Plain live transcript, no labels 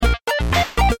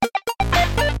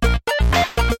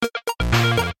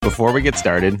Before we get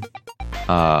started,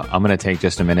 I'm going to take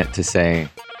just a minute to say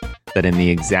that in the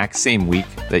exact same week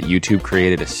that YouTube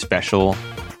created a special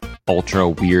ultra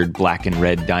weird black and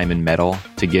red diamond medal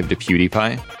to give to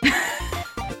PewDiePie,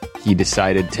 he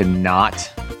decided to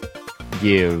not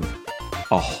give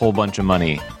a whole bunch of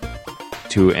money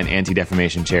to an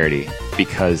anti-defamation charity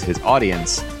because his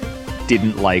audience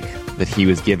didn't like that he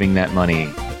was giving that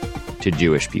money to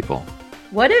Jewish people.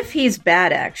 What if he's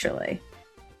bad, actually?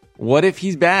 What if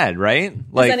he's bad, right?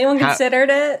 Has anyone considered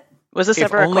it? Was this if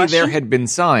ever a only question? there had been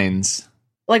signs.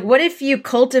 Like, what if you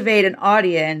cultivate an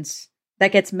audience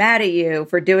that gets mad at you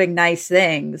for doing nice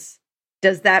things?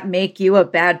 Does that make you a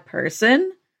bad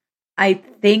person? I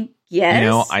think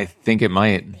yes. I think it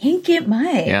might. I think it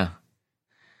might. Yeah.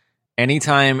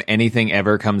 Anytime anything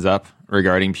ever comes up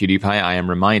regarding PewDiePie, I am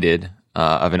reminded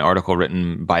of an article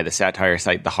written by the satire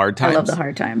site The Hard Times. I love The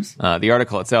Hard Times. The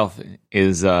article itself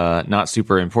is not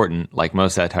super important, like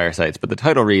most satire sites, but the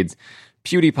title reads,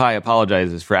 PewDiePie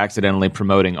apologizes for accidentally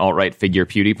promoting alt-right figure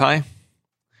PewDiePie.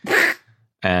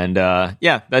 And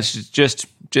that's just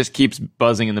keeps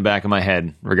buzzing in the back of my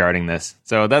head regarding this.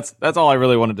 So that's all I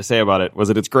really wanted to say about it, was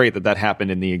that it's great that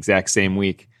happened in the exact same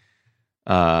week.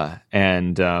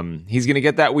 And he's going to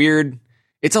get that weird...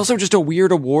 It's also just a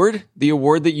weird award. The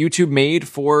award that YouTube made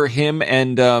for him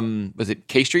and, was it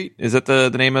K Street? Is that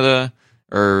the name of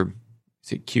or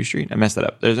is it Q Street? I messed that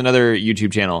up. There's another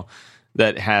YouTube channel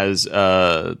that has,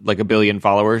 like 1 billion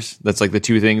followers. That's like the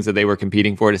two things that they were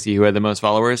competing for to see who had the most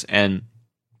followers. And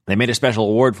they made a special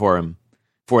award for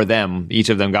them. Each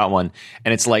of them got one.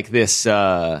 And it's like this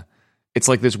weird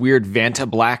Vanta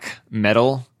Black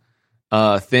medal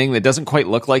thing that doesn't quite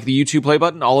look like the YouTube play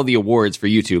button. All of the awards for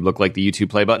YouTube look like the YouTube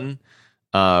play button.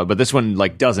 But this one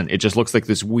doesn't. It just looks like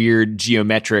this weird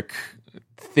geometric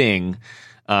thing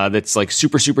that's like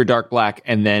super, super dark black.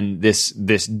 And then this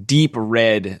deep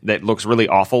red that looks really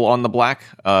awful on the black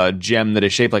gem that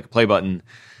is shaped like a play button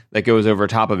that goes over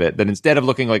top of it. That instead of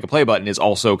looking like a play button is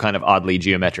also kind of oddly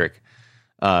geometric.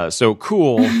 So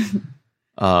cool.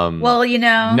 Well,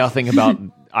 nothing about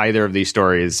either of these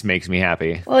stories makes me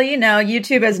happy. Well,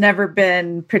 YouTube has never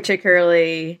been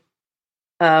particularly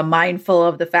mindful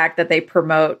of the fact that they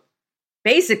promote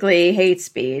basically hate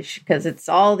speech because it's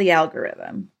all the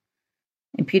algorithm.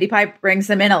 And PewDiePie brings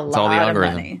them in a lot of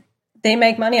money. They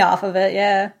make money off of it,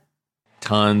 yeah.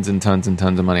 Tons and tons and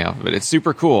tons of money off of it. It's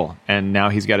super cool. And now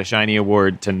he's got a shiny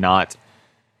award to not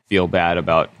feel bad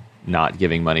about not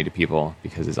giving money to people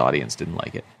because his audience didn't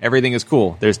like it. Everything is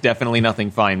cool. There's definitely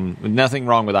nothing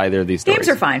wrong with either of these stories. Games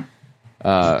are fine.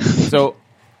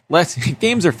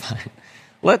 Games are fine.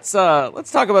 Let's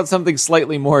talk about something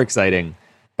slightly more exciting.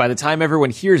 By the time everyone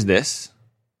hears this,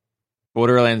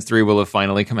 Borderlands 3 will have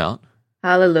finally come out.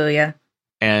 Hallelujah.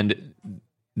 And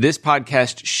this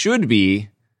podcast should be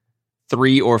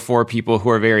 3 or 4 people who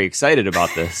are very excited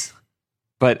about this.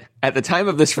 But at the time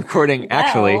of this recording,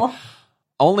 actually,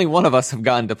 only one of us have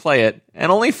gotten to play it,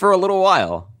 and only for a little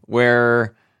while,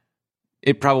 where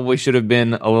it probably should have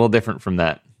been a little different from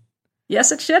that.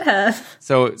 Yes, it should have.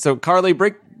 So Carli,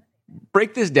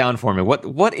 break this down for me.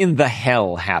 What in the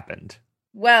hell happened?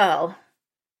 Well,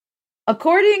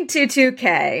 according to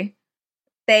 2K,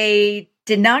 they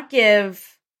did not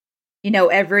give,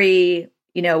 every,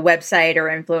 website or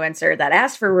influencer that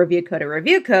asked for a review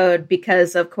code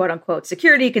because of quote unquote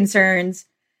security concerns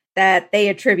that they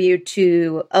attribute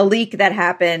to a leak that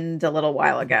happened a little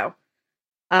while ago.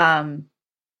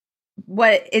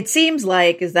 What it seems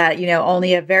like is that,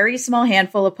 only a very small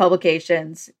handful of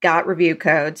publications got review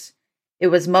codes. It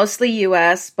was mostly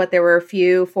US, but there were a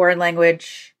few foreign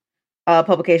language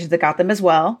publications that got them as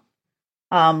well.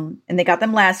 And they got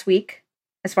them last week,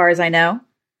 as far as I know,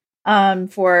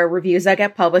 for reviews that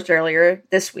got published earlier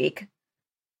this week.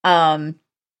 And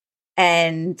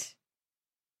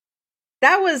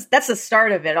that's the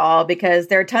start of it all, because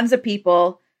there are tons of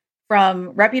people from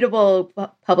reputable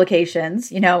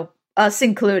publications, us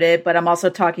included, but I'm also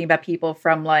talking about people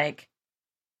from I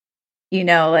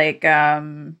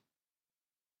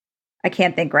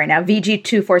can't think right now.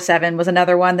 VG247 was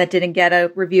another one that didn't get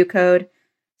a review code.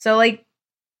 So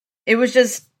it was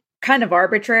just kind of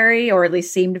arbitrary, or at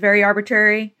least seemed very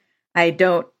arbitrary. I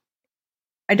don't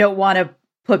want to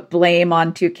put blame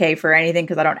on 2K for anything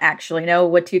because I don't actually know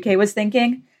what 2K was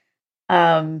thinking.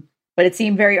 But it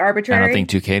seemed very arbitrary. I don't think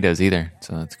 2K does either,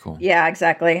 so that's cool. Yeah,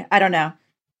 exactly. I don't know.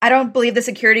 I don't believe the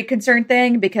security concern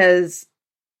thing because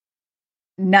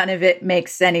none of it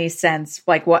makes any sense.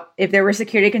 Like, what if there were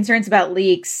security concerns about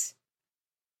leaks,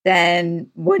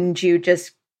 then wouldn't you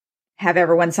just have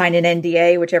everyone sign an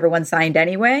NDA, which everyone signed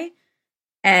anyway?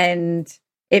 And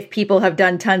if people have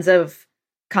done tons of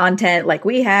content like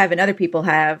we have and other people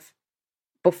have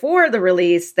before the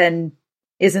release, then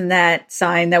isn't that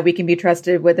sign that we can be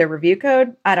trusted with a review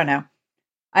code? I don't know.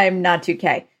 I'm not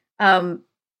 2K. And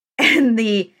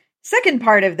the second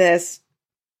part of this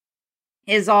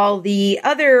is all the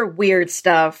other weird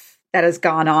stuff that has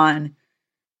gone on.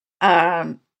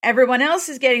 Everyone else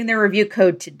is getting their review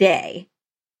code today,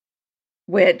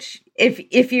 which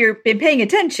if you've been paying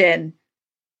attention,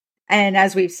 and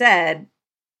as we've said,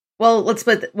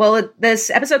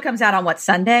 this episode comes out on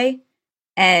Sunday,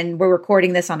 and we're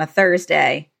recording this on a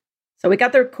Thursday. So we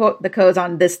got the codes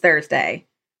on this Thursday,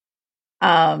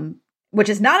 which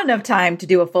is not enough time to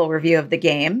do a full review of the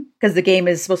game because the game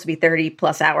is supposed to be 30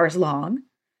 plus hours long.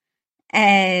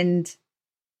 And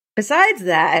besides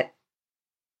that,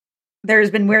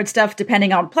 there's been weird stuff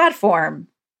depending on platform.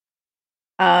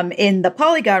 In the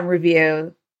Polygon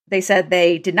review, they said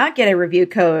they did not get a review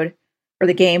code for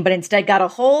the game, but instead got a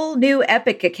whole new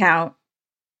Epic account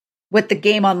with the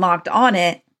game unlocked on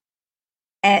it.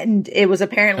 And it was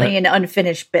apparently an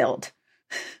unfinished build.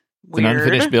 It's an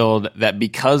unfinished build that,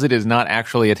 because it is not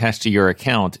actually attached to your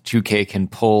account, 2K can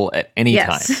pull at any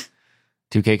time.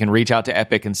 2K can reach out to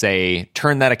Epic and say,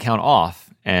 turn that account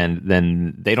off, and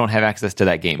then they don't have access to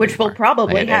that game Which anymore. will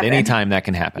probably happen. At any time that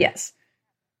can happen. Yes.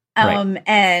 Right.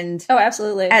 And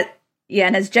absolutely.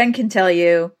 And as Jen can tell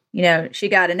you, she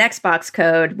got an Xbox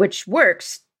code, which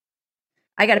works.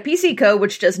 I got a PC code,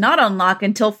 which does not unlock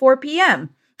until 4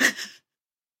 p.m.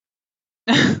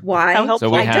 Why? So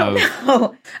we I don't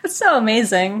know. That's so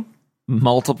amazing.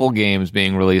 Multiple games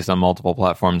being released on multiple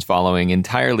platforms following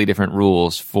entirely different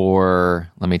rules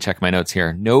for, let me check my notes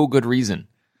here, no good reason.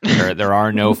 There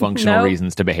are no functional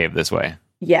reasons to behave this way.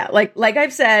 Yeah, like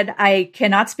I've said, I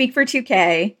cannot speak for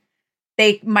 2K.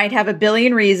 They might have a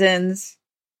billion reasons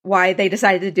why they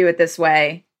decided to do it this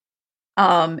way.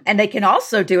 And they can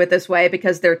also do it this way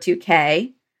because they're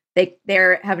 2K. They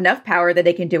have enough power that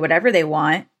they can do whatever they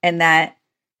want, and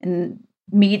the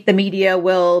media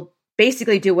will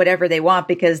basically do whatever they want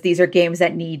because these are games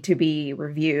that need to be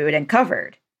reviewed and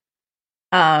covered.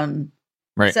 Right.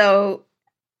 So,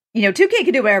 2K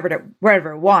can do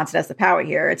whatever it wants. That's the power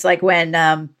here. It's like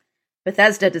when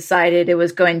Bethesda decided it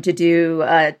was going to do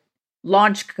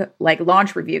launch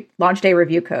day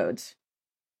review codes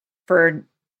for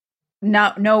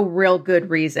no real good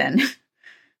reason.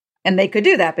 And they could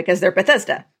do that because they're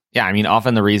Bethesda. Yeah, I mean,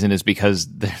 often the reason is because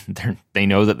they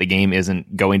know that the game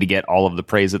isn't going to get all of the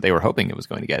praise that they were hoping it was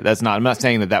going to get. I'm not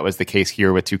saying that was the case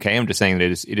here with 2K. I'm just saying that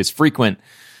it is frequent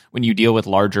when you deal with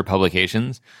larger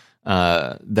publications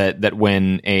that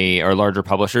when or larger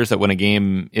publishers, that when a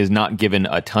game is not given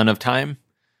a ton of time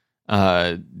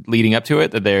leading up to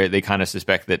it, that they kind of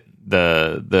suspect that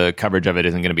the coverage of it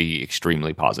isn't going to be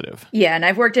extremely positive. Yeah, and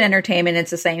I've worked in entertainment.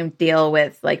 It's the same deal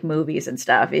with like movies and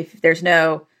stuff. If there's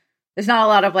not a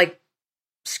lot of like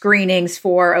screenings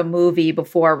for a movie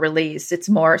before release, it's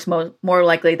more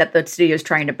likely that the studio's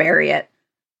trying to bury it.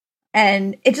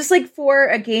 And it's just like for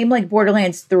a game like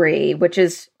Borderlands 3, which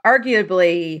is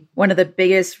arguably one of the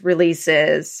biggest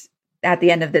releases at the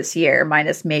end of this year,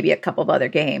 minus maybe a couple of other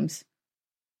games.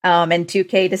 And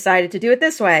 2K decided to do it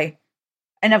this way.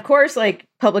 And of course, like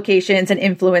publications and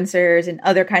influencers and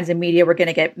other kinds of media were going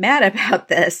to get mad about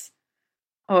this,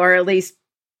 or at least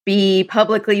be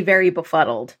publicly very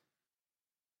befuddled,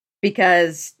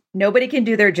 because nobody can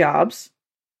do their jobs.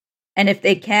 And if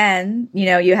they can,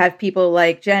 you have people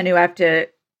like Jen who have to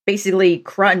basically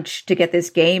crunch to get this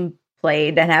game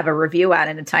played and have a review out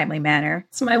in a timely manner.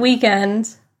 It's my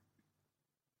weekend.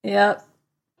 Yep.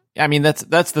 I mean, that's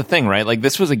the thing, right? Like,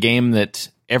 this was a game that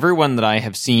everyone that I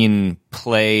have seen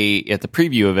play at the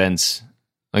preview events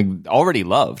like already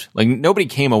loved. Like, nobody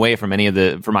came away from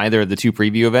either of the two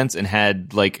preview events and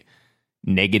had like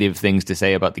negative things to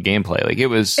say about the gameplay. Like, it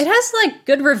has like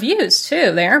good reviews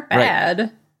too. They aren't bad.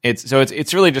 Right.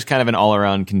 It's really just kind of an all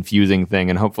around confusing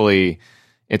thing, and hopefully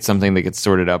it's something that gets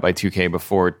sorted out by 2K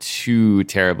before too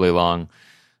terribly long.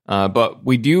 But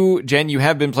Jen, you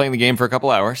have been playing the game for a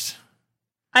couple hours.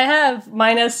 I have,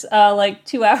 minus like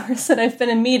 2 hours that I've been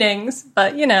in meetings,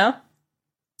 but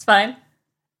it's fine.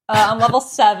 I'm level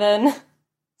 7,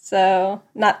 so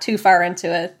not too far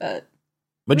into it,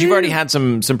 but you've already had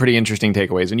some pretty interesting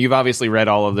takeaways, and you've obviously read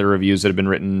all of the reviews that have been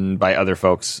written by other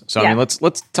folks. So yeah. I mean,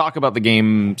 let's talk about the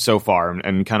game so far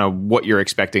and kind of what you're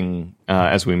expecting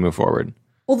as we move forward.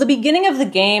 Well, the beginning of the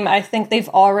game, I think they've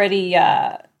already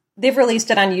they've released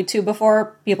it on YouTube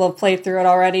before. People have played through it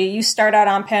already. You start out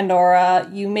on Pandora.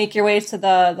 You make your way to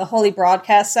the Holy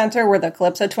Broadcast Center where the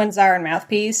Calypso twins are and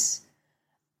Mouthpiece.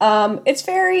 It's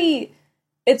very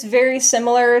It's very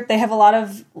similar. They have a lot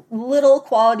of little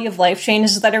quality of life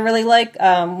changes that I really like.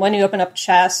 When you open up a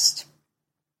chest,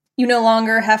 you no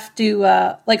longer have to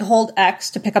hold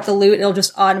X to pick up the loot. It'll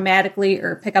just automatically,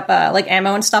 or pick up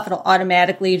ammo and stuff. It'll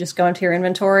automatically just go into your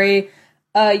inventory.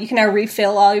 You can now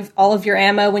refill all of your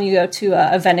ammo when you go to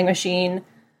a vending machine.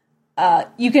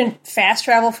 You can fast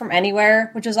travel from anywhere,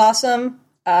 which is awesome.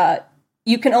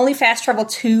 You can only fast travel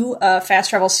to a fast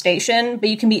travel station, but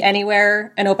you can be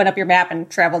anywhere and open up your map and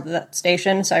travel to that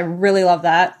station. So I really love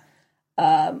that.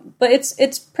 But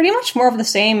it's pretty much more of the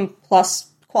same, plus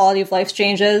quality of life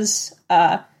changes.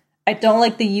 I don't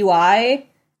like the UI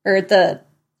or the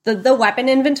weapon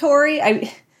inventory.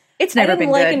 It's never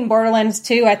been good. In Borderlands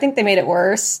 2. I think they made it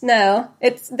worse. No,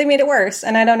 they made it worse,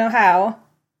 and I don't know how.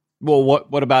 Well,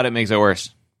 what about it makes it worse?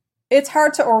 It's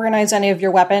hard to organize any of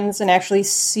your weapons and actually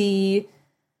see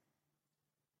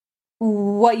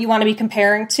what you want to be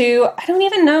comparing to. I don't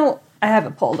even know. I have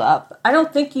it pulled up. I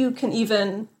don't think you can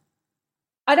even...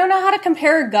 I don't know how to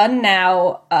compare a gun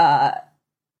now,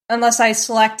 unless I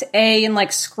select A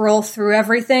and, scroll through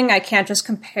everything. I can't just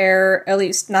compare, at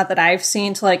least not that I've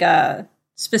seen, to, a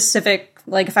specific...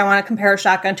 if I want to compare a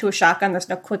shotgun to a shotgun, there's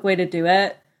no quick way to do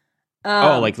it. You're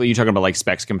talking about,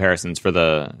 specs comparisons for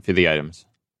the items.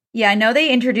 Yeah, I know they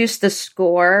introduced the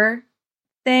score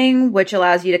thing, which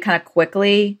allows you to kind of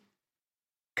quickly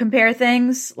compare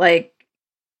things, in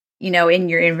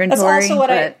your inventory. That's also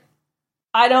what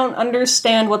I don't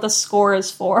understand what the score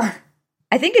is for.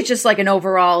 I think it's just an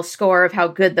overall score of how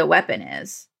good the weapon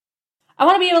is. I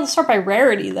want to be able to sort by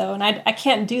rarity, though, and I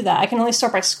can't do that. I can only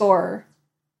sort by score.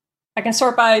 I can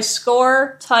sort by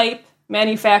score, type,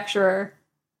 manufacturer,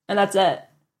 and that's it.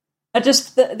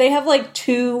 They have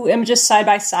two images side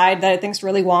by side that I think is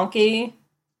really wonky.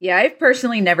 Yeah, I've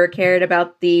personally never cared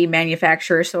about the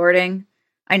manufacturer sorting.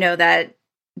 I know that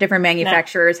different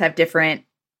manufacturers have different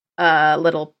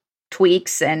little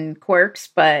tweaks and quirks,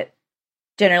 but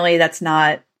generally that's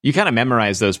not... You kind of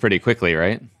memorize those pretty quickly,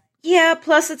 right? Yeah,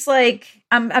 plus it's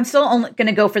I'm still only going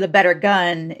to go for the better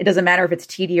gun. It doesn't matter if it's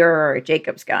TDR or a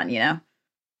Jacob's gun, Yeah.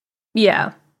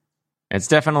 It's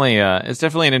definitely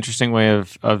an interesting way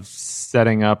of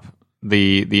setting up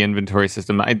the inventory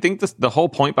system. I think the whole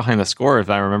point behind the score, if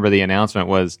I remember the announcement,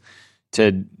 was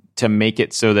to make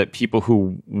it so that people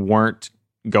who weren't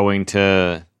going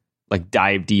to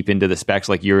dive deep into the specs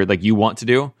like you want to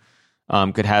do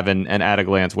could have an at a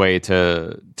glance way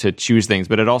to choose things.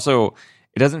 But it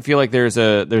doesn't feel like there's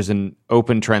an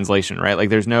open translation, right?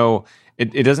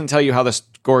 It doesn't tell you how the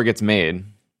score gets made.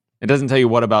 It doesn't tell you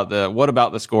what about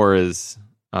the score is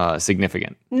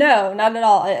significant. No, not at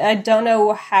all. I don't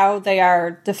know how they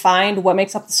are defined, what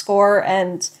makes up the score,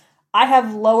 and I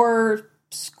have lower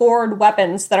scored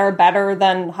weapons that are better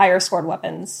than higher scored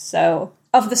weapons. So,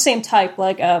 of the same type,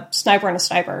 like a sniper and a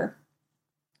sniper.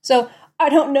 So, I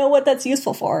don't know what that's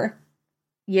useful for.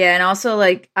 Yeah, and also,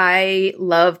 I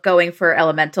love going for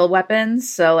elemental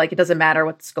weapons, so, it doesn't matter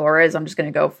what the score is, I'm just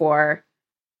going to go for...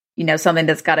 something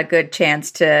that's got a good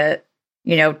chance to,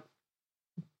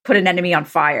 put an enemy on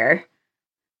fire.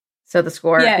 So the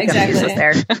score becomes useless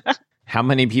there. How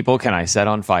many people can I set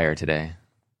on fire today?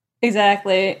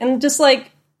 Exactly. And just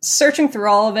searching through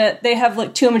all of it, they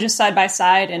have two images side by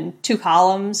side and two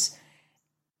columns.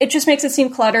 It just makes it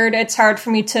seem cluttered. It's hard for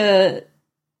me to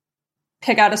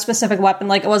pick out a specific weapon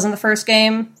like it was in the first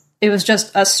game. It was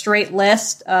just a straight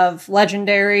list of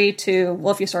legendary to,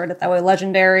 well, if you sort it that way,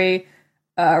 legendary,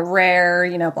 rare,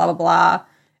 blah, blah, blah.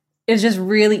 It's just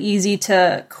really easy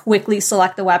to quickly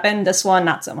select the weapon. This one,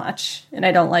 not so much, and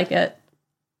I don't like it.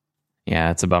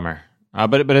 Yeah, it's a bummer.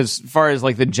 But as far as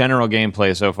the general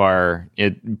gameplay so far,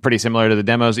 it pretty similar to the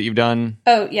demos that you've done?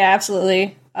 Oh, yeah,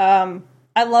 absolutely.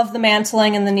 I love the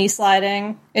mantling and the knee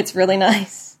sliding. It's really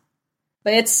nice.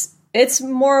 But it's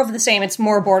more of the same. It's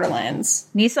more Borderlands.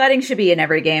 Knee sliding should be in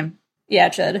every game. Yeah,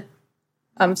 it should.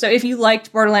 So if you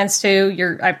liked Borderlands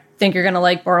 2, I think you're going to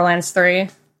like Borderlands 3.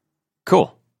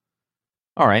 Cool.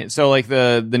 All right. So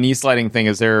the knee sliding thing,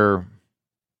 is there...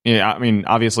 Yeah, I mean,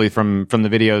 obviously from the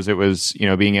videos, it was,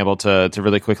 being able to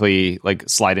really quickly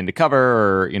slide into cover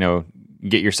or,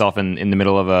 get yourself in the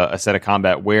middle of a set of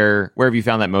combat. Where have you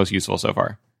found that most useful so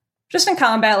far? Just in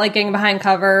combat, getting behind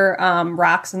cover,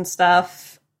 rocks and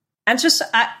stuff. And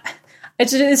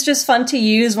it's just fun to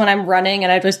use when I'm running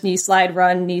and I just knee slide,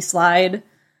 run, knee slide.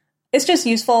 It's just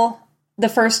useful. The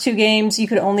first two games, you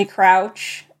could only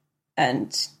crouch,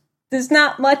 and there's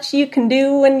not much you can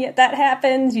do when that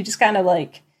happens. You just kind of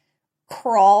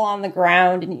crawl on the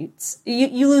ground and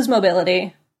you lose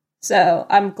mobility. So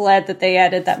I'm glad that they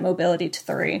added that mobility to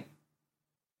 3.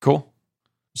 Cool.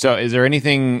 So is there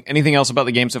anything else about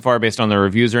the game so far based on the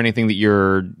reviews or anything that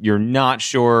you're not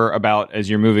sure about as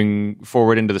you're moving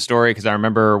forward into the story? Because I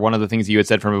remember one of the things you had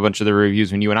said from a bunch of the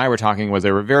reviews when you and I were talking was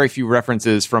there were very few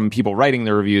references from people writing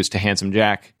the reviews to Handsome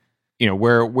Jack.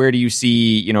 Where do you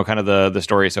see, kind of the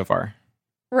story so far?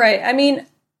 Right. I mean,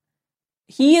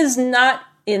 he is not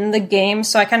in the game,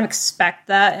 so I kind of expect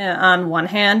that on one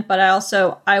hand, but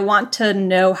I want to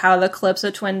know how the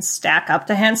Calypso twins stack up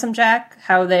to Handsome Jack,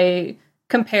 how they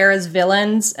compare as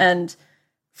villains. And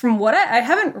from what I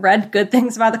haven't read good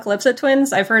things about the Calypso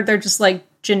twins. I've heard they're just like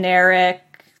generic,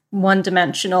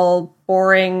 one-dimensional,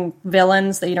 boring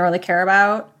villains that you don't really care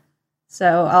about.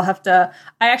 So I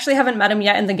actually haven't met him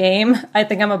yet in the game. I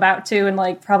think I'm about to in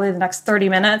like probably the next 30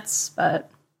 minutes, but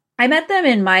I met them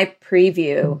in my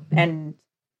preview, and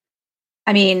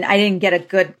I mean, I didn't get a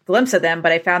good glimpse of them,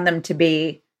 but I found them to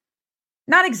be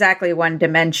not exactly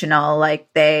one-dimensional.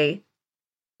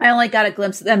 I only got a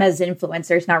glimpse of them as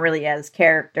influencers, not really as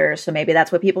characters. So maybe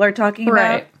that's what people are talking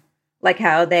about. Like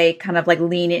how they kind of like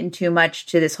lean in too much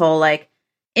to this whole like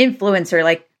influencer,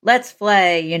 like let's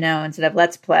play, instead of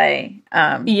let's play.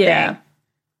 Thing.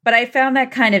 But I found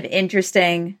that kind of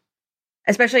interesting,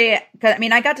 especially because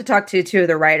I got to talk to two of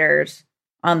the writers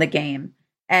on the game,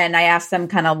 and I asked them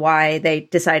kind of why they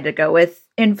decided to go with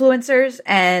influencers,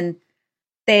 and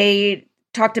they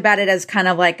talked about it as kind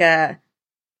of like a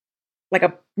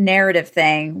narrative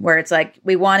thing where it's like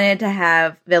we wanted to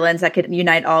have villains that could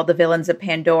unite all the villains of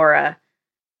Pandora,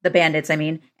 the bandits,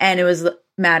 and it was a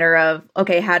matter of,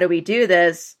 okay, how do we do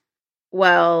this?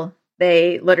 Well,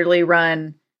 they literally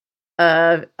run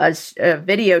a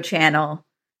video channel,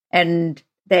 and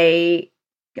they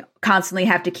constantly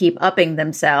have to keep upping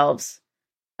themselves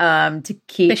to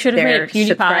keep their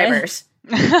subscribers.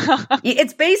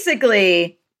 It's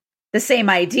basically the same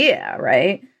idea,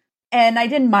 right? And I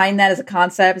didn't mind that as a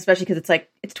concept, especially because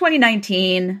it's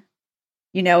 2019,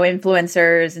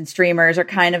 influencers and streamers are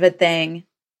kind of a thing.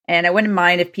 And I wouldn't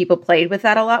mind if people played with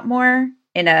that a lot more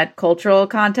in a cultural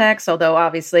context. Although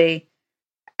obviously,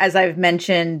 as I've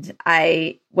mentioned,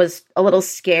 I was a little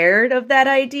scared of that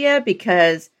idea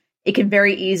because it can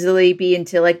very easily be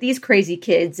into like these crazy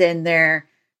kids and their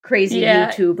crazy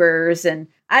YouTubers. And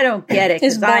I don't get it.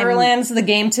 Is Borderlands the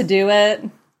game to do it?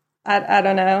 I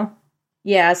don't know.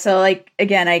 Yeah, so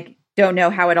again, I don't know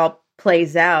how it all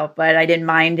plays out, but I didn't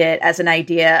mind it as an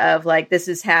idea of this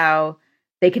is how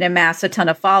they can amass a ton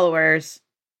of followers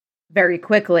very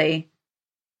quickly.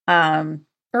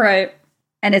 Right.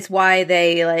 And it's why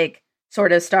they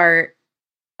sort of start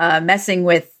messing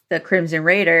with the Crimson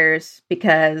Raiders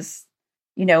because,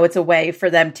 it's a way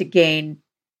for them to gain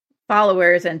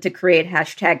followers and to create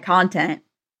hashtag content.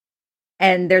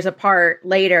 And there's a part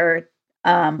later,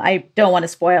 I don't want to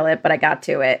spoil it, but I got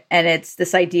to it. And it's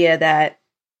this idea that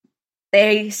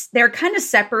they're kind of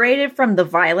separated from the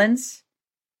violence.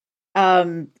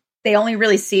 They only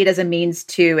really see it as a means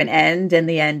to an end, and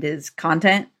the end is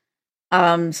content.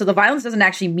 So the violence doesn't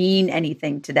actually mean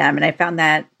anything to them. And I found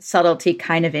that subtlety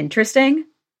kind of interesting.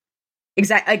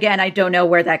 Again, I don't know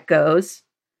where that goes.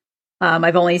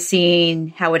 I've only seen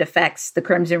how it affects the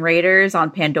Crimson Raiders on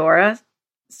Pandora.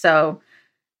 So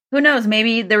who knows?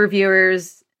 Maybe the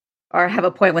reviewers have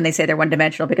a point when they say they're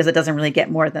one-dimensional because it doesn't really get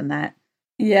more than that.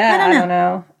 Yeah, I don't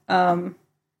know.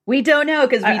 We don't know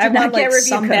because we did not get review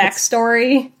some codes.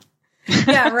 Backstory.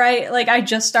 Yeah, right. I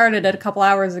just started it a couple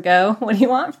hours ago. What do you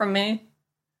want from me?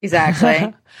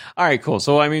 Exactly. All right, cool.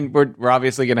 So, we're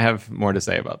obviously going to have more to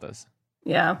say about this.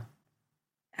 Yeah.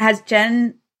 Has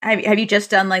Jen... Have you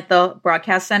just done the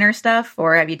broadcast center stuff,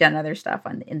 or have you done other stuff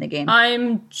in the game?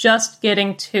 I'm just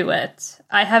getting to it.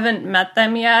 I haven't met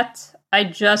them yet.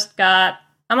 I'm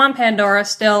on Pandora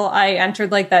still. I entered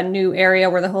that new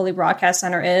area where the Holy Broadcast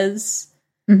Center is.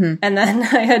 Mm-hmm. And then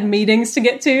I had meetings to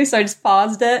get to, so I just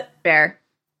paused it. Fair.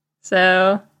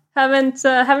 So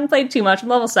haven't played too much. I'm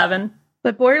level 7.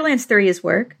 But Borderlands 3 is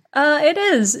work. It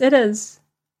is.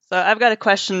 So I've got a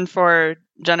question for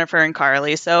Jennifer and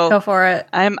Carli. So go for it.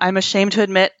 I'm ashamed to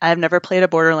admit I've never played a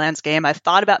Borderlands game. I've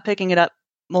thought about picking it up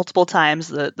multiple times,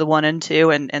 the 1 and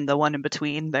 2 and the one in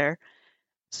between there.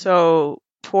 So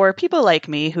for people like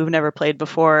me who've never played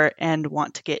before and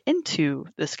want to get into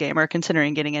this game or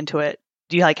considering getting into it,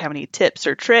 do you have any tips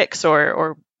or tricks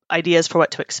or ideas for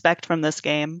what to expect from this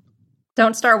game?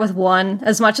 Don't start with 1.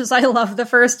 As much as I love the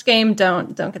first game,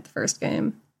 don't get the first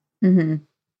game. Mm-hmm.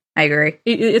 I agree.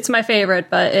 It's my favorite,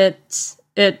 but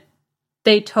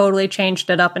they totally changed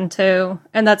it up in 2,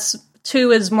 and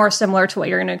 2 is more similar to what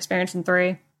you're going to experience in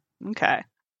 3. Okay.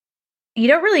 You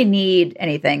don't really need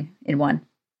anything in 1.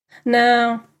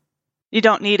 No. You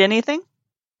don't need anything?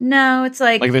 No, it's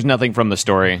there's nothing from the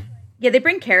story. Yeah, they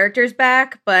bring characters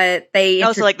back, but they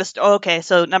Also, like this. Okay,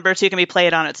 so number 2 can be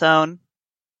played on its own.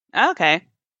 Okay,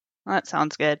 well, that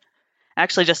sounds good. I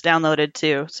actually just downloaded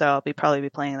 2, so I'll probably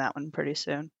be playing that one pretty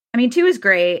soon. I mean, 2 is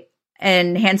great,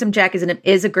 and Handsome Jack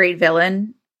is a great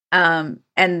villain.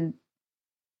 And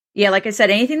yeah, like I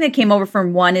said, anything that came over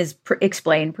from 1 is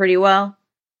explained pretty well,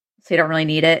 so you don't really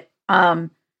need it. And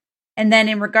then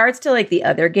in regards to like the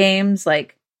other games,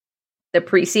 like the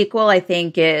pre-sequel, I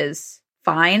think is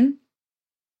fine.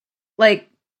 Like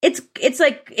it's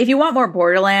like if you want more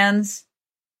Borderlands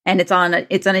and it's on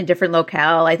a different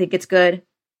locale, I think it's good.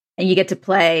 And you get to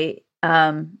play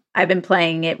I've been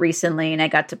playing it recently and I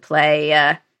got to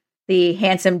play the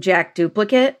Handsome Jack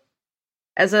duplicate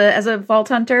as a Vault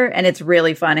Hunter, and it's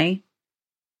really funny.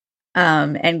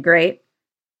 And great.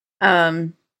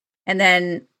 And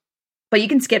then but you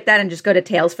can skip that and just go to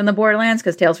Tales from the Borderlands,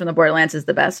 because Tales from the Borderlands is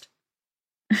the best.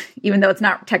 Even though it's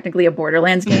not technically a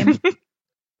Borderlands game.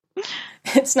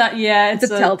 It's not, yeah. It's a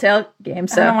Telltale game,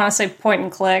 so I don't want to say point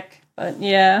and click, but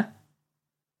yeah.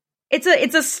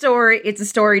 It's a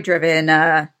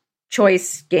story-driven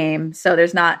choice game, so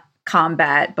there's not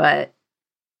combat, but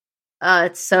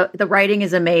the writing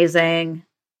is amazing.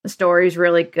 The story's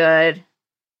really good.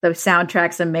 The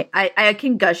soundtrack's amazing. I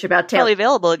can gush about Tales. Probably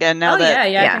available again now. Yeah,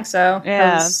 I think so.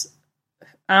 Yeah.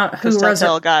 Who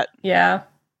Telltale got? Yeah.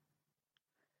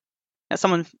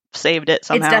 Someone saved it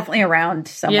somehow. It's definitely around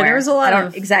somewhere. Yeah, there was a lot I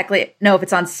don't exactly know if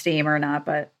it's on Steam or not,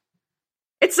 but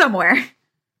it's somewhere.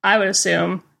 I would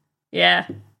assume. Yeah.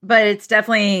 But it's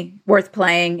definitely worth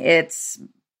playing. It's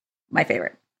my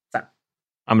favorite. So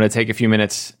I'm going to take a few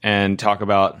minutes and talk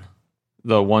about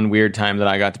the one weird time that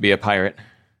I got to be a pirate.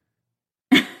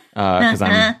 Because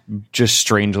I'm just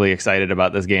strangely excited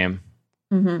about this game.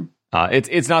 Mm-hmm.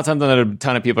 It's not something that a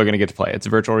ton of people are going to get to play. It's a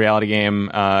virtual reality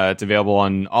game. It's available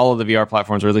on all of the VR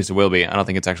platforms, or at least it will be. I don't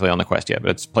think it's actually on the Quest yet,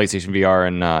 but it's PlayStation VR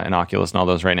and Oculus and all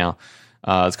those right now.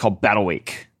 It's called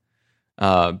Battlewake.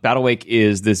 Battlewake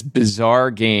is this bizarre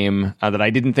game that I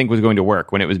didn't think was going to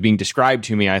work. When it was being described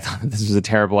to me, I thought this was a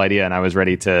terrible idea, and I was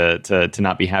ready to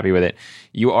not be happy with it.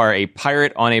 You are a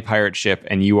pirate on a pirate ship,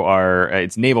 and you are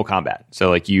it's naval combat. So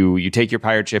like you take your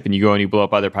pirate ship and you go and you blow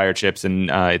up other pirate ships, and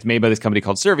it's made by this company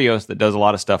called Servios that does a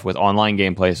lot of stuff with online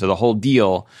gameplay. So the whole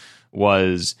deal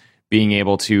was being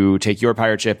able to take your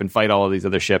pirate ship and fight all of these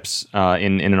other ships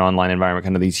in an online environment,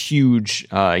 kind of these huge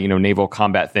naval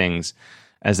combat things,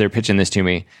 as they're pitching this to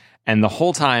me. And the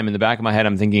whole time in the back of my head,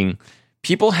 I'm thinking,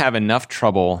 people have enough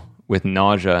trouble with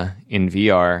nausea in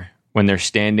VR when they're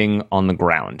standing on the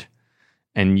ground.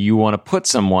 And you want to put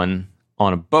someone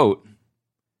on a boat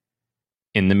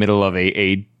in the middle of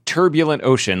a turbulent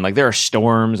ocean. Like there are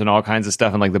storms and all kinds of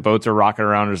stuff, and like the boats are rocking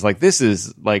around. It's like, this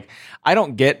is like, I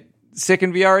don't get sick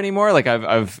in VR anymore. Like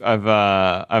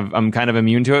I'm kind of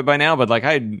immune to it by now, but like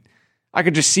I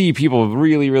could just see people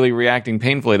really, really reacting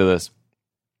painfully to this.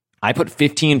 I put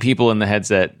 15 people in the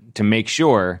headset to make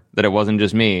sure that it wasn't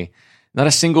just me. Not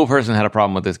a single person had a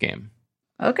problem with this game.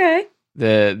 Okay.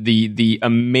 The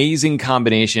amazing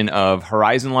combination of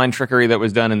horizon line trickery that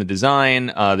was done in the design.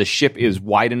 The ship is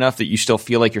wide enough that you still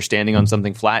feel like you're standing on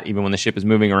something flat, even when the ship is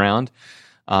moving around.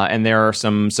 And there are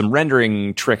some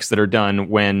rendering tricks that are done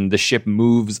when the ship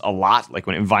moves a lot, like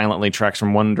when it violently treks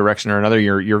from one direction or another.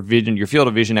 Your field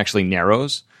of vision actually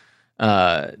narrows.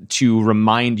 To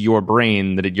remind your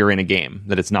brain that you're in a game,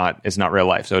 that it's not real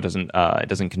life, so it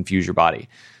doesn't confuse your body.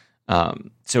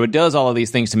 So it does all of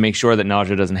these things to make sure that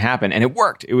nausea doesn't happen, and it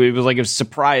worked. It was like I was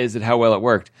surprised at how well it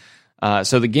worked.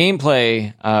 So the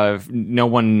gameplay, no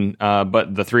one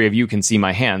but the three of you can see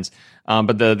my hands.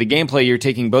 But the gameplay, you're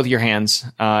taking both of your hands,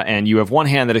 and you have one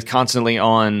hand that is constantly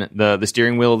on the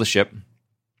steering wheel of the ship.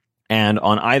 And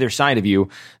on either side of you,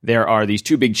 there are these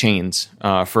two big chains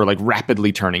for like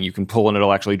rapidly turning. You can pull and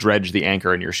it'll actually dredge the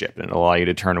anchor in your ship, and it'll allow you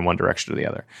to turn in one direction or the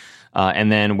other. And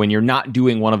then when you're not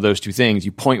doing one of those two things,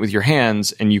 you point with your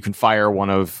hands and you can fire one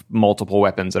of multiple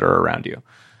weapons that are around you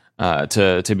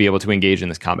to be able to engage in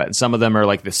this combat. And some of them are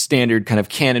like the standard kind of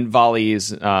cannon volleys.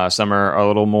 Some are a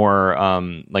little more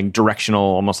like directional,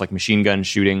 almost like machine gun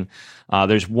shooting.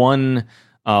 There's one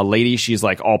lady, she's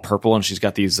like all purple, and she's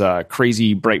got these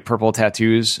crazy bright purple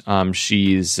tattoos.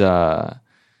 She's got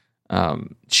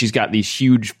these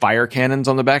huge fire cannons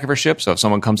on the back of her ship. So if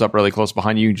someone comes up really close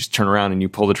behind you, you just turn around and you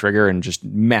pull the trigger, and just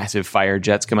massive fire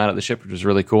jets come out of the ship, which is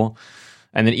really cool.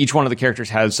 And then each one of the characters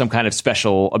has some kind of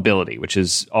special ability, which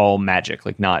is all magic,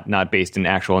 like not based in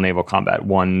actual naval combat.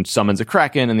 One summons a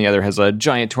kraken, and the other has a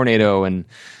giant tornado, and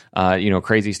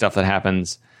crazy stuff that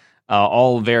happens.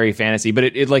 all very fantasy, but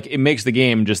it makes the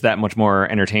game just that much more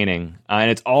entertaining.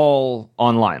 And it's all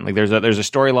online. Like there's a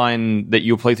storyline that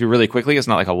you play through really quickly. It's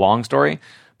not like a long story,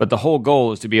 but the whole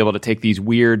goal is to be able to take these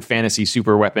weird fantasy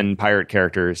super weapon pirate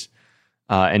characters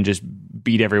and just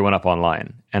beat everyone up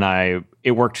online. And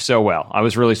it worked so well. I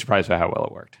was really surprised by how well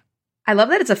it worked. I love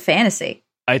that it's a fantasy.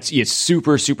 It's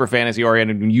super, super fantasy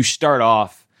oriented. When you start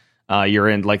off, you're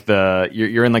in like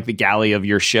the galley of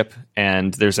your ship,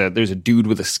 and there's a dude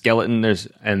with a skeleton.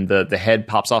 And the head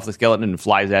pops off the skeleton and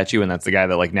flies at you, and that's the guy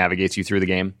that like navigates you through the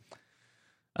game.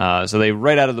 So they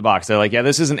right out of the box, they're like, yeah,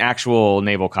 this isn't actual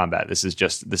naval combat. This is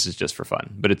just for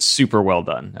fun, but it's super well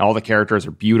done. All the characters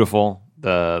are beautiful.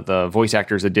 The voice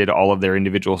actors that did all of their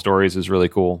individual stories is really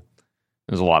cool.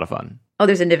 It was a lot of fun. Oh,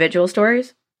 there's individual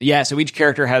stories? Yeah, so each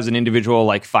character has an individual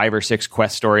like 5 or 6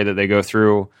 quest story that they go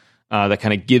through. That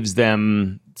kind of gives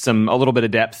them a little bit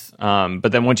of depth.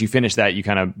 But then once you finish that, you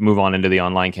kind of move on into the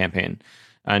online campaign.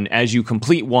 And as you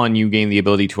complete one, you gain the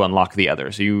ability to unlock the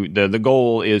other. So the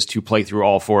goal is to play through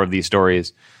all 4 of these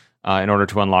stories in order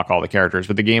to unlock all the characters.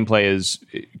 But the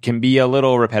gameplay can be a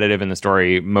little repetitive in the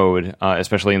story mode,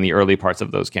 especially in the early parts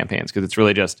of those campaigns, because it's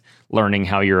really just learning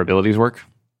how your abilities work.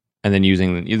 And then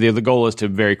the goal is to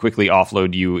very quickly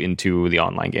offload you into the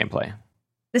online gameplay.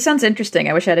 This sounds interesting.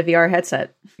 I wish I had a VR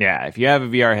headset. Yeah, if you have a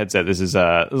VR headset, this is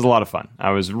a lot of fun.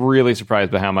 I was really surprised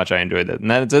by how much I enjoyed it.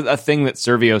 And that's a thing that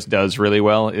Survios does really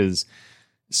well, is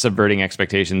subverting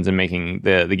expectations and making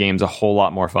the games a whole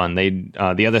lot more fun.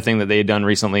 The other thing that they had done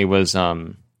recently was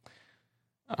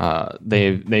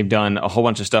they've done a whole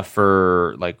bunch of stuff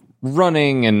for like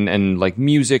running and like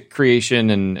music creation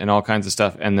and all kinds of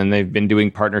stuff. And then they've been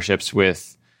doing partnerships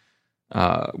with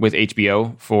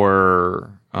HBO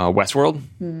for Westworld.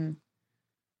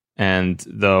 And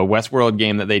the Westworld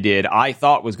game that they did, I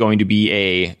thought was going to be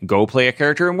a go play a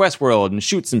character in Westworld and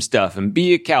shoot some stuff and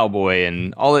be a cowboy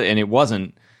and all that, and it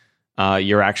wasn't.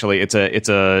 You're actually it's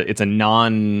a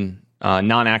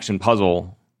non-action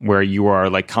puzzle where you are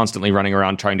like constantly running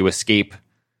around trying to escape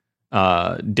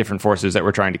different forces that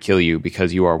were trying to kill you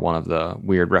because you are one of the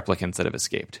weird replicants that have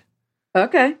escaped.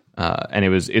 Okay. And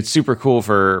it's super cool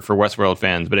for Westworld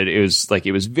fans, but it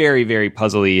was very, very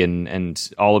puzzly and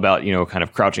all about, kind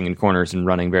of crouching in corners and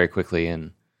running very quickly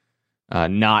and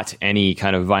not any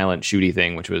kind of violent shooty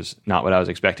thing, which was not what I was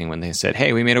expecting when they said,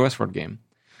 hey, we made a Westworld game.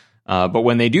 But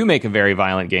when they do make a very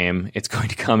violent game, it's going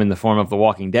to come in the form of the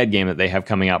Walking Dead game that they have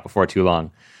coming out before too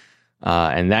long.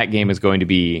 And that game is going to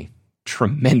be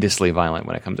tremendously violent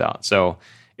when it comes out. So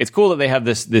it's cool that they have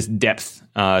this depth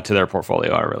to their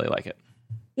portfolio. I really like it.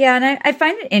 Yeah, and I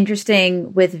find it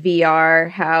interesting with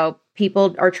VR how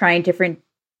people are trying different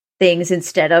things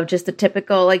instead of just the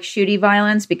typical like shooty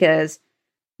violence, because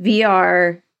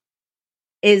VR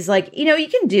is like, you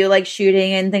can do like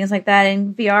shooting and things like that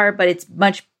in VR, but it's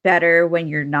much better when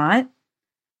you're not.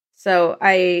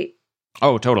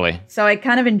 Oh, totally. So I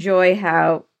kind of enjoy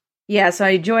how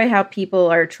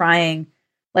people are trying,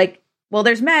 like, well,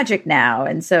 there's magic now,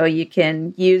 and so you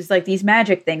can use like these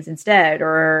magic things instead,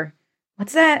 or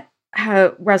what's that?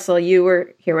 Russell, you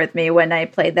were here with me when I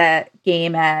played that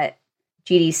game at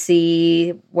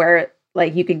GDC where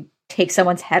like you can take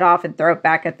someone's head off and throw it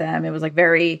back at them. It was like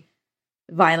very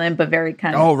violent, but very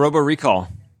kind of... Oh, Robo Recall.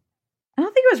 I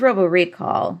don't think it was Robo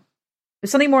Recall. It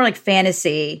was something more like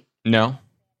fantasy. No.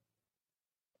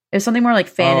 It was something more like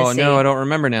fantasy. Oh, no, I don't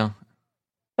remember now.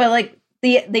 But like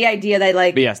the idea that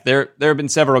like... But yes, there have been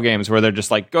several games where they're just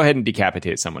like, go ahead and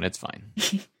decapitate someone. It's fine.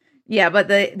 Yeah, but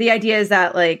the idea is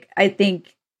that like I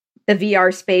think the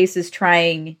VR space is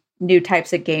trying new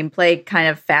types of gameplay kind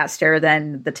of faster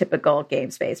than the typical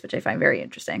game space, which I find very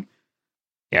interesting.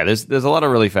 Yeah, there's a lot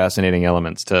of really fascinating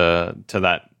elements to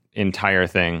that entire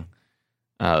thing.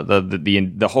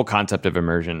 The whole concept of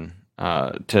immersion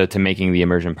to making the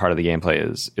immersion part of the gameplay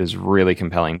is really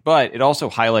compelling. But it also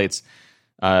highlights,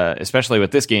 especially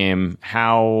with this game,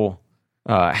 how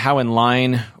in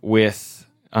line with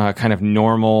kind of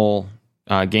normal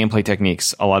gameplay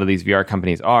techniques a lot of these VR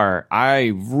companies are.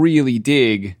 I really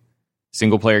dig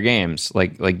single player games.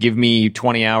 Like give me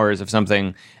 20 hours of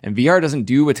something, and VR doesn't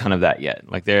do a ton of that yet.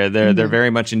 Like they're very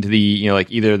much into the like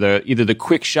either the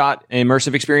quick shot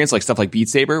immersive experience, like stuff like Beat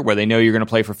Saber, where they know you're going to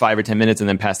play for 5 or 10 minutes and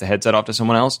then pass the headset off to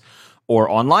someone else, or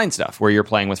online stuff where you're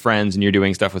playing with friends and you're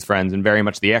doing stuff with friends, and very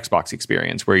much the Xbox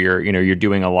experience where you're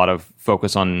doing a lot of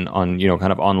focus on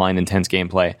kind of online intense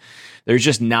gameplay. There's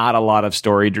just not a lot of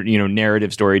story,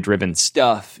 narrative story driven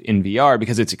stuff in VR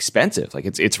because it's expensive. Like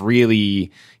it's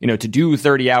really, to do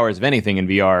 30 hours of anything in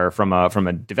VR from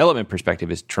a development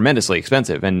perspective is tremendously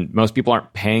expensive. And most people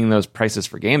aren't paying those prices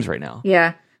for games right now.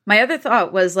 Yeah. My other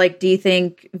thought was like, do you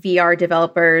think VR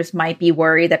developers might be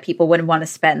worried that people wouldn't want to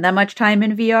spend that much time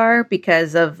in VR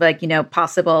because of like,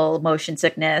 possible motion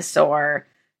sickness or,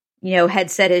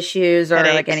 headset issues or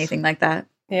Headaches. like anything like that?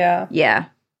 Yeah. Yeah.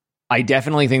 I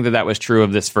definitely think that was true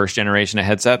of this first generation of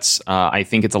headsets. I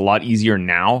think it's a lot easier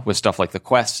now with stuff like the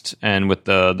Quest and with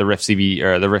the Rift CV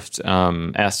or the Rift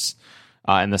S.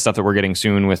 And the stuff that we're getting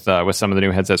soon with some of the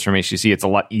new headsets from HTC, it's a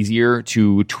lot easier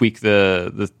to tweak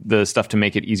the stuff to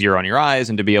make it easier on your eyes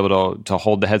and to be able to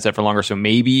hold the headset for longer. So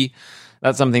maybe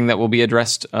that's something that will be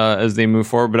addressed as they move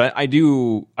forward. But I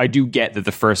do get that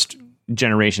the first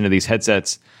generation of these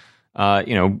headsets,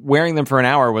 wearing them for an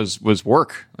hour was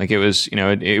work. Like it was,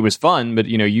 it was fun, but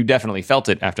you definitely felt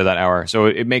it after that hour. So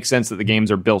it makes sense that the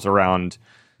games are built around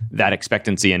that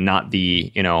expectancy and not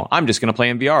the, I'm just going to play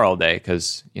in VR all day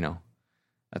because,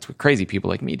 that's what crazy people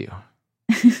like me do.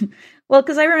 Well,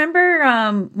 because I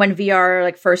remember when VR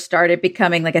like first started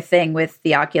becoming like a thing with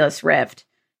the Oculus Rift,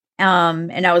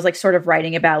 and I was like sort of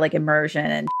writing about like immersion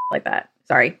and like that.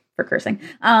 Sorry for cursing.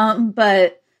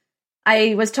 But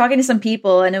I was talking to some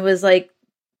people, and it was like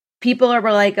people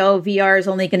were like, "Oh, VR is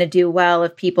only going to do well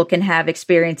if people can have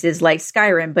experiences like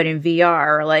Skyrim, but in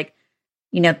VR, or like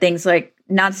things like."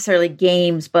 Not necessarily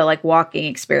games, but like walking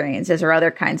experiences or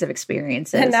other kinds of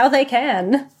experiences. And now they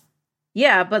can.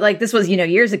 Yeah, but like this was,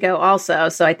 years ago also.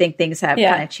 So I think things have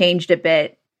kind of changed a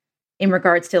bit in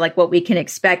regards to like what we can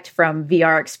expect from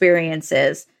VR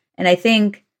experiences. And I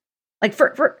think like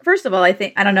first of all, I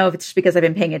don't know if it's just because I've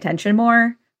been paying attention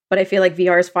more, but I feel like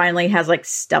VR finally has like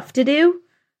stuff to do.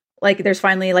 Like there's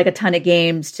finally like a ton of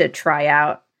games to try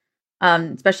out,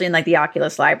 especially in like the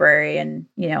Oculus library and,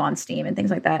 on Steam and things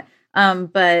like that.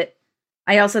 But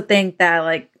I also think that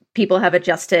like people have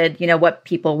adjusted, what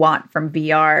people want from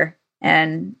VR.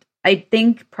 And I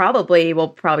think we'll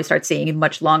probably start seeing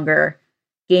much longer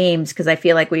games because I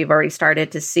feel like we've already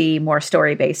started to see more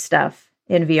story-based stuff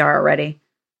in VR already.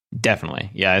 Definitely.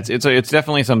 Yeah, it's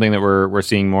definitely something that we're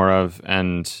seeing more of.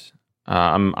 And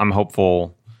I'm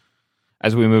hopeful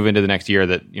as we move into the next year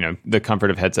that, the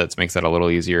comfort of headsets makes that a little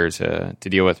easier to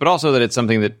deal with, but also that it's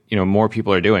something that, more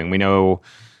people are doing. We know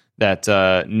that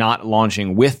not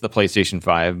launching with the PlayStation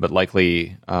 5, but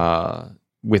likely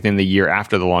within the year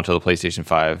after the launch of the PlayStation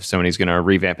 5, Sony's going to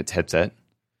revamp its headset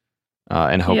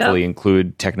and hopefully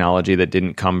include technology that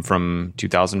didn't come from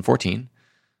 2014.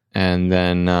 And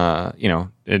then,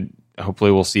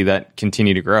 hopefully we'll see that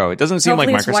continue to grow. It doesn't seem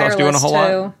Hopefully like Microsoft's doing a whole lot.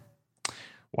 too.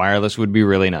 Wireless would be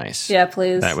really nice. Yeah,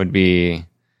 please. That would be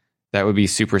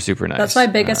super, super nice. That's my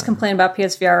biggest complaint about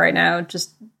PSVR right now.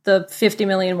 Just the 50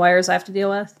 million wires I have to deal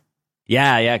with.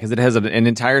 Yeah, because it has an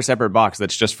entire separate box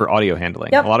that's just for audio handling.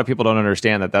 Yep. A lot of people don't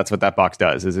understand that that's what that box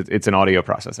does. Is it's an audio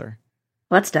processor.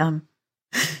 That's dumb.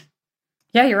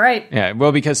 Yeah, you're right. Yeah,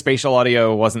 well, because spatial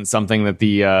audio wasn't something that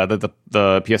the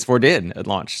PS4 did at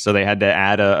launch, so they had to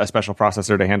add a special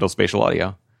processor to handle spatial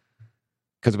audio.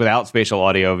 Because without spatial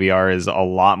audio, VR is a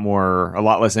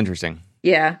lot less interesting.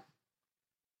 Yeah.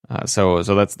 So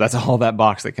that's all that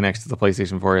box that connects to the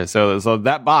PlayStation 4 is. So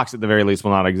that box at the very least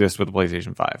will not exist with the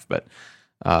PlayStation 5, but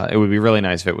it would be really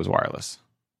nice if it was wireless.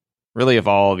 Really, if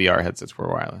all VR headsets were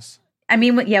wireless. I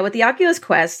mean, with the Oculus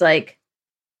Quest, that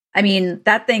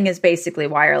thing is basically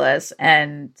wireless,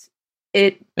 and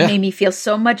it made me feel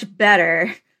so much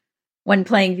better when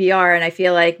playing VR, and I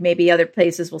feel like maybe other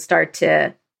places will start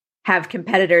to have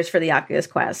competitors for the Oculus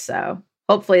Quest, so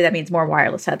hopefully that means more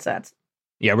wireless headsets.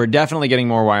 Yeah, we're definitely getting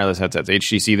more wireless headsets.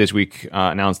 HTC this week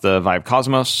announced the Vive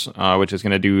Cosmos, which is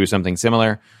going to do something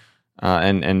similar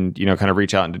and kind of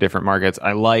reach out into different markets.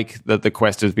 I like that the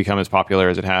Quest has become as popular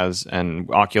as it has, and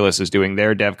Oculus is doing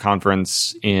their dev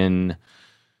conference in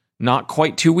not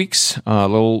quite 2 weeks, a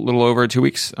little over 2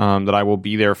 weeks, that I will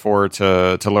be there for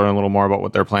to learn a little more about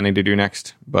what they're planning to do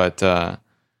next. But the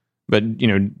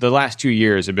last 2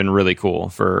 years have been really cool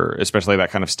for especially that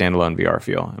kind of standalone VR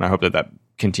feel, and I hope that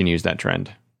continues that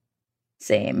trend.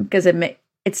 Same, because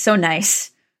it's so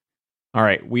nice. All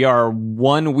right, we are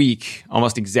 1 week,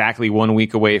 almost exactly 1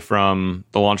 week away from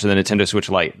the launch of the Nintendo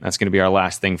Switch Lite. That's going to be our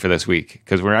last thing for this week,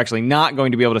 because we're actually not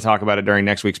going to be able to talk about it during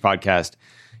next week's podcast,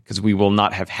 because we will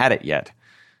not have had it yet.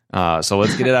 So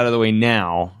let's get it out of the way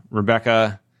now.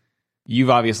 Rebecca, you've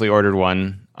obviously ordered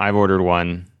one. I've ordered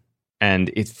one.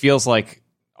 And it feels like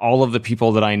all of the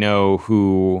people that I know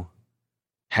who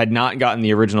had not gotten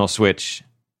the original Switch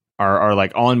are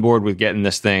like on board with getting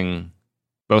this thing,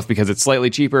 both because it's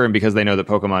slightly cheaper and because they know that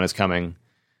Pokemon is coming.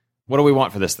 What do we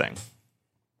want for this thing?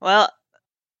 Well,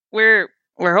 we're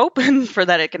hoping for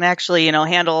that it can actually,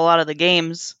 handle a lot of the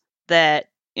games that,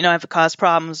 have caused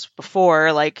problems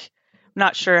before. Like, I'm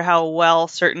not sure how well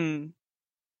certain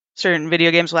certain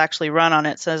video games will actually run on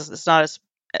it. Says it's not as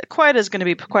quite as going to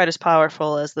be quite as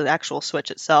powerful as the actual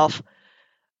Switch itself.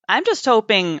 I'm just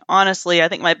hoping, honestly, I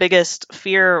think my biggest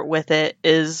fear with it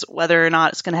is whether or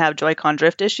not it's going to have Joy-Con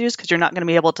drift issues, because you're not going to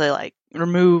be able to like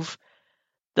remove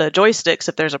the joysticks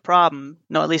if there's a problem.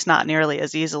 No, at least not nearly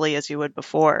as easily as you would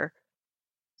before.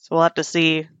 So we'll have to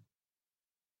see.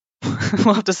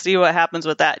 We'll have to see what happens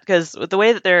with that, because with the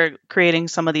way that they're creating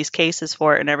some of these cases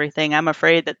for it and everything, I'm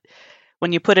afraid that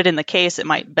when you put it in the case, it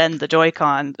might bend the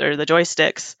Joy-Con or the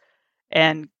joysticks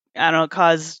and, I don't know,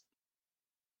 cause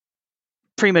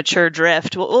premature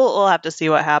drift. We'll have to see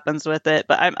what happens with it,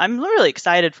 but I'm really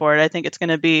excited for it. I think it's going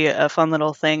to be a fun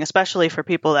little thing, especially for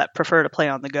people that prefer to play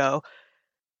on the go.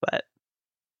 But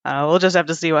we'll just have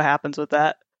to see what happens with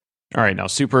that. All right, now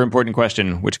super important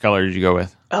question: which color did you go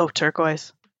with? Oh,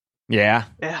 turquoise. Yeah.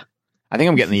 I think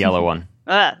I'm getting the yellow one.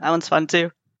 That one's fun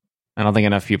too. I don't think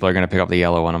enough people are going to pick up the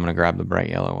yellow one. I'm going to grab the bright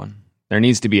yellow one. There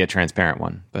needs to be a transparent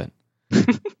one, but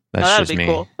that's just me.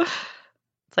 Cool.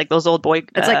 It's like those old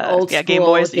it's like old school Game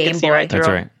Boys. Game Boy. Right, that's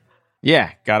right.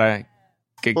 Yeah, gotta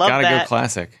go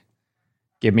classic.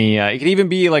 Give me. It could even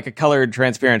be like a colored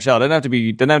transparent shell. It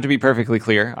doesn't have to be perfectly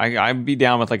clear. I'd be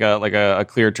down with like a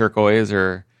clear turquoise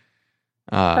or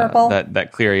purple.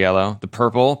 That clear yellow. The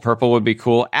purple would be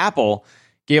cool. Apple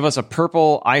gave us a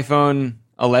purple iPhone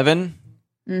 11.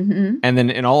 Mm-hmm. And then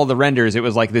in all of the renders, it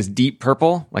was like this deep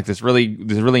purple, like this really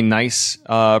nice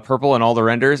purple in all the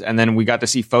renders. And then we got to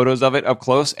see photos of it up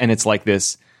close, and it's like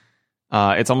this.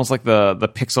 It's almost like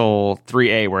the Pixel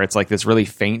 3a, where it's like this really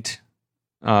faint,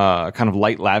 kind of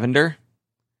light lavender.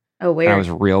 Oh, weird! And I was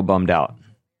real bummed out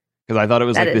because I thought it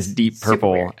was like this deep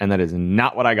purple, and that is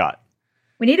not what I got.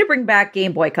 We need to bring back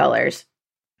Game Boy colors.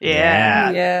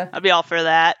 Yeah. I'd be all for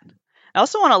that. I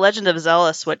also want a Legend of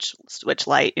Zelda Switch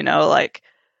Lite. Like.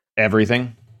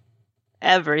 Everything.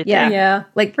 Yeah,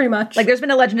 like pretty much. Like there's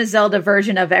been a Legend of Zelda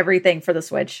version of everything for the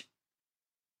Switch.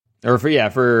 Or for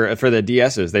the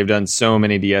DSs, they've done so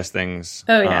many DS things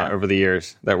over the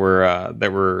years that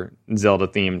were Zelda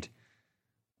themed.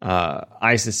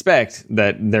 I suspect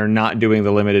that they're not doing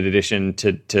the limited edition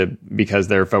to because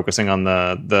they're focusing on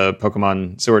the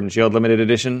Pokemon Sword and Shield limited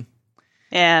edition.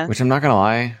 Yeah, which I'm not gonna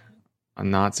lie,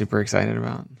 I'm not super excited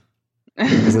about.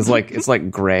 Because it's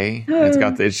like gray.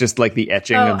 It's just like the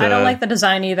etching of the. I don't like the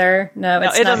design either. No,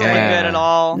 it doesn't look good at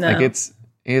all. No. Like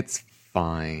it's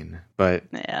fine, but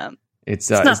it's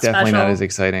definitely special. Not as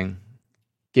exciting.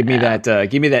 Give me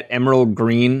that emerald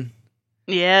green.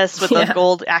 Yes, with the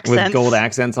gold accents. With gold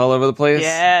accents all over the place.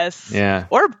 Yes. Yeah.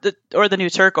 Or the new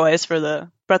turquoise for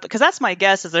the Breath, because that's my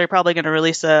guess is they're probably going to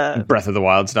release a Breath of the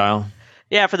Wild style.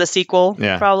 Yeah, for the sequel.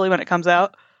 Yeah. Probably when it comes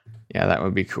out. Yeah, that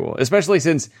would be cool. Especially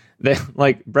since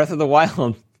Breath of the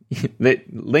Wild, that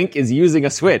Link is using a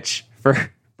Switch for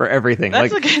everything.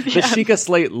 That's the Sheikah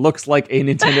Slate looks like a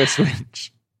Nintendo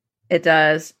Switch. It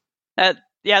does.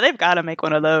 They've got to make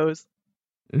one of those.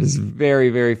 It is very,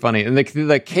 very funny. And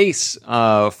the case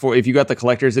for if you got the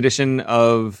collector's edition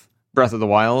of Breath of the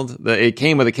Wild, it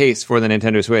came with a case for the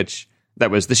Nintendo Switch that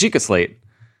was the Sheikah Slate,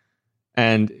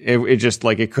 and it just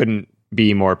it couldn't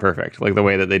be more perfect. Like the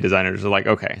way that they designed it was like,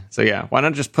 okay, so yeah, why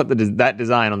not just put that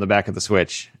design on the back of the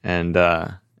Switch and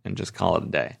just call it a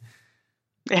day?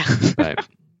 Yeah. But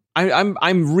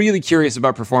I'm really curious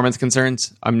about performance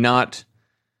concerns.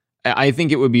 I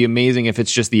think it would be amazing if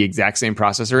it's just the exact same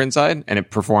processor inside and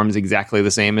it performs exactly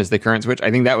the same as the current Switch.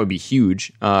 I think that would be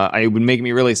huge. It would make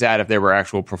me really sad if there were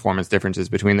actual performance differences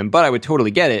between them, but I would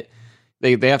totally get it.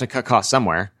 They have to cut costs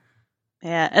somewhere.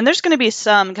 Yeah, and there's going to be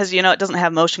some, because, it doesn't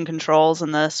have motion controls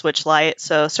in the Switch Lite,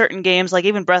 so certain games, like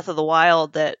even Breath of the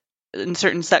Wild, that in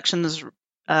certain sections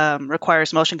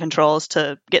requires motion controls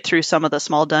to get through some of the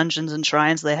small dungeons and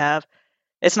shrines they have.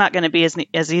 It's not going to be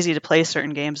as easy to play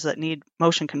certain games that need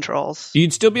motion controls.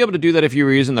 You'd still be able to do that if you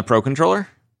were using the Pro Controller,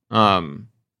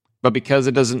 but because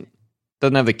it doesn't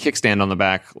have the kickstand on the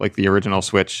back like the original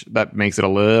Switch, that makes it a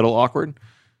little awkward.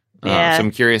 So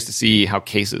I'm curious to see how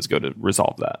cases go to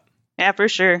resolve that. Yeah, for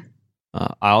sure.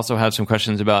 I also have some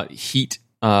questions about heat.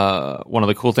 One of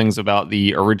the cool things about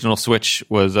the original Switch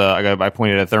was I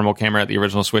pointed a thermal camera at the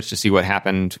original Switch to see what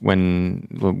happened when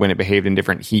it behaved in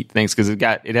different heat things, because it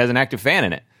has an active fan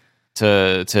in it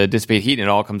to dissipate heat, and it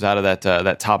all comes out of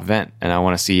that top vent. And I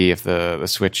want to see if the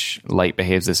Switch Lite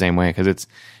behaves the same way, because it's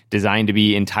designed to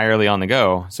be entirely on the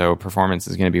go. So performance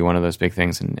is going to be one of those big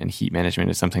things, and heat management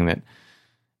is something that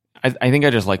I think I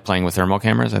just like playing with thermal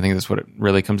cameras. I think that's what it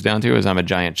really comes down to, is I'm a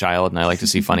giant child and I like to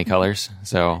see funny colors.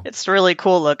 So it's really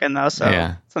cool looking though, so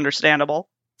it's understandable.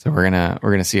 So we're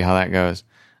gonna see how that goes.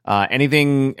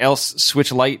 Anything else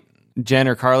Switch Lite, Jen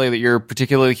or Carly, that you're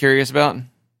particularly curious about?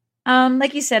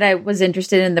 Like you said, I was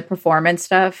interested in the performance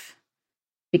stuff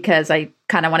because I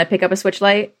kind of want to pick up a Switch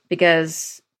Lite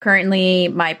because currently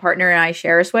my partner and I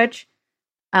share a Switch.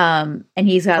 And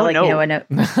he's got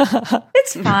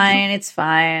it's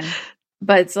fine.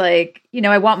 But it's like,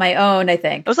 I want my own, I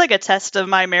think. It was like a test of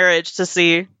my marriage to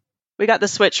see. We got the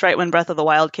Switch right when Breath of the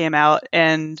Wild came out,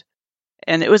 and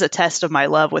it was a test of my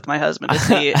love with my husband to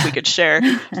see if we could share.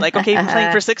 It's like, okay, you've been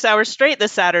playing for 6 hours straight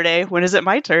this Saturday. When is it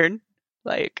my turn?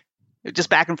 Like, just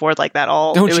back and forth like that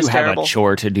all. Don't it was you have terrible. a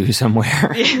chore to do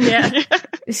somewhere? Yeah.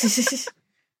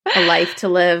 A life to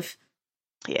live.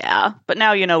 Yeah, but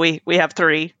now we have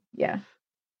 3. Yeah.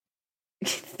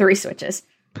 3 Switches.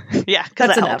 Yeah, because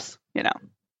that enough. helps,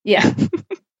 Yeah.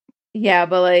 Yeah,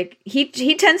 but like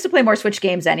he tends to play more Switch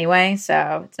games anyway,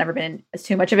 so it's never been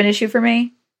too much of an issue for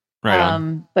me. Right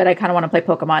on. But I kind of want to play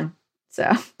Pokemon.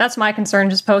 So that's my concern,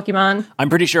 just Pokemon. I'm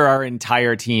pretty sure our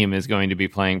entire team is going to be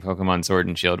playing Pokemon Sword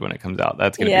and Shield when it comes out.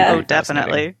 That's going to be very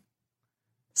definitely.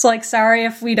 It's like, sorry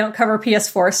if we don't cover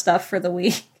PS4 stuff for the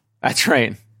week. That's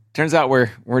right. Turns out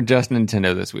we're just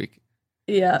Nintendo this week.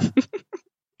 Yeah.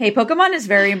 Hey, Pokemon is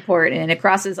very important. It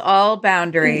crosses all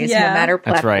boundaries, no matter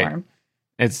platform.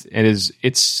 That's right.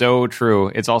 It's so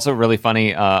true. It's also really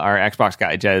funny. Our Xbox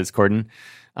guy, Jez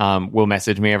Corden, will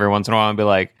message me every once in a while and be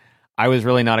like, I was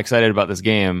really not excited about this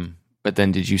game, but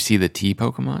then did you see the T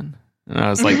Pokemon? And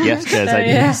I was like, yes, Jez, I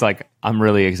did. He's like, I'm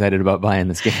really excited about buying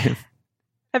this game.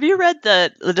 Have you read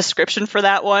the description for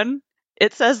that one?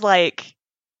 It says like,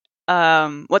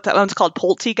 what that one's called,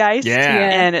 Poltegeist. Yeah.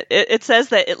 And it says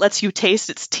that it lets you taste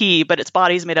its tea, but its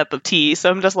body's made up of tea. So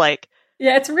I'm just like,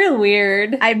 yeah, it's real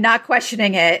weird. I'm not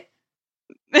questioning it.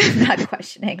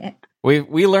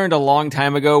 We learned a long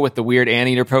time ago with the weird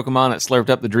anteater Pokemon that slurped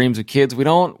up the dreams of kids. We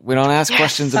don't ask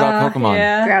questions about Pokemon.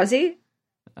 Yeah. Drowsy?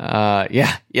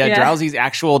 Yeah. Drowsy's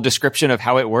actual description of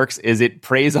how it works is it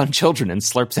preys on children and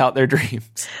slurps out their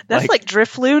dreams. That's like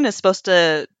Drifloon is supposed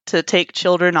to take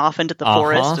children off into the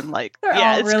forest and like, they're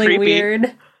all it's really creepy.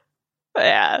 Weird.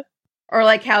 Yeah. Or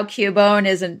like how Cubone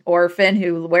is an orphan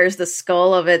who wears the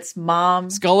skull of its mom.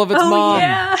 Mom.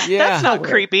 Yeah. That's not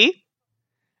creepy.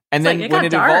 And then when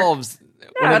it evolves,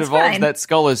 that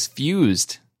skull is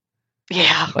fused.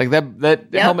 Yeah. Like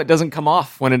that helmet doesn't come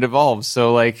off when it evolves.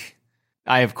 So like,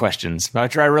 I have questions, but I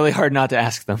try really hard not to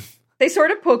ask them. They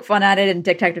sort of poke fun at it in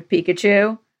Detective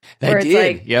Pikachu.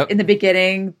 It's like, in the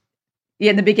beginning,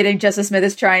 Justice Smith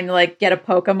is trying to like get a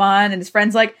Pokemon and his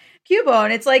friend's like,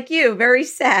 Cubone, it's like you, very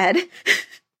sad.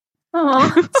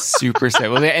 Aww. Super sad.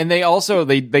 Well,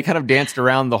 they kind of danced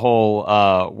around the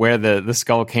whole where the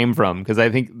skull came from, because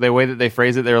I think the way that they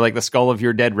phrase it, they were like the skull of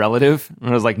your dead relative. And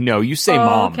I was like, no, you say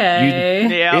mom. Okay.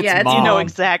 It's mom. You know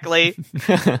exactly.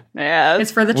 Yeah,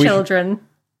 it's for the children.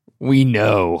 We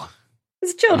know.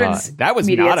 It's children's. That was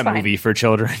media, not a movie for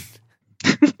children.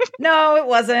 No, it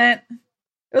wasn't.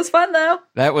 It was fun, though.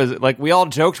 That was, like, we all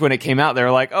joked when it came out. They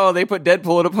were like, oh, they put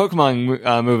Deadpool in a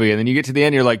Pokemon movie. And then you get to the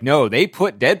end, you're like, no, they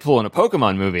put Deadpool in a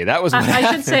Pokemon movie. That was what happened.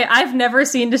 I should say, I've never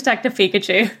seen Detective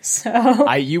Pikachu, so...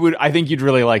 I think you'd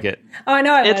really like it. Oh, I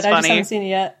know I would. It's I funny. just haven't seen it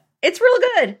yet. It's real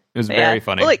good. It was very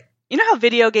funny. Well, like, you know how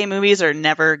video game movies are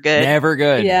never good? Never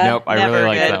good. Yeah. Nope, I really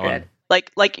like that one. Like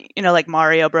like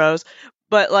Mario Bros.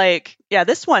 But like, yeah,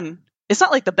 this one, it's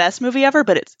not like the best movie ever,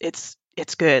 but it's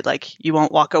good. Like, you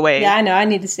won't walk away. Yeah, I know. I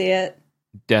need to see it.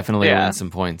 Definitely win some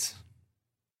points.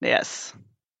 Yes.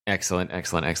 Excellent.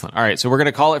 All right, so we're going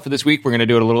to call it for this week. We're going to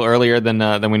do it a little earlier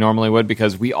than we normally would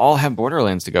because we all have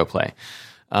Borderlands to go play.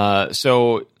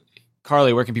 So,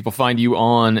 Carli, where can people find you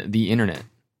on the internet?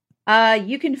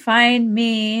 You can find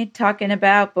me talking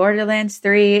about Borderlands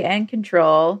 3 and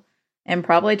Control and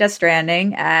probably Death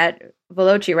Stranding at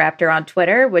Velociraptor on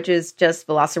Twitter, which is just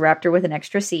Velociraptor with an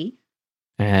extra C.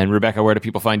 And Rebecca, where do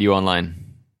people find you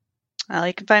online?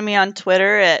 You can find me on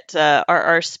Twitter at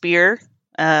RRSpear,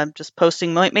 just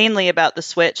posting mainly about the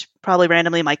Switch, probably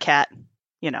randomly my cat,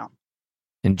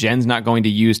 And Jen's not going to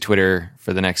use Twitter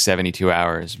for the next 72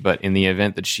 hours, but in the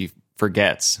event that she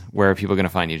forgets, where are people going to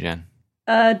find you, Jen?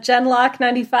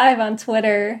 GenLock95 on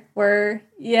Twitter, where,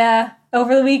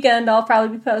 over the weekend I'll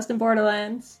probably be posting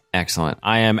Borderlands. Excellent.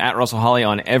 I am at Russell Holly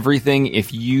on everything.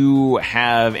 If you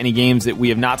have any games that we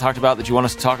have not talked about that you want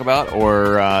us to talk about,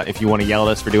 or if you want to yell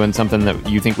at us for doing something that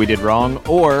you think we did wrong,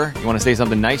 or you want to say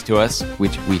something nice to us,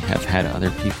 which we have had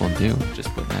other people do, just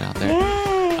putting that out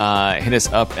there, hit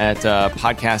us up at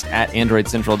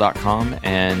podcast@androidcentral.com,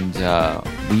 and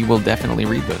we will definitely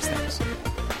read those things.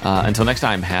 Until next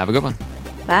time, have a good one.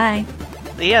 Bye.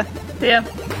 See ya. See ya.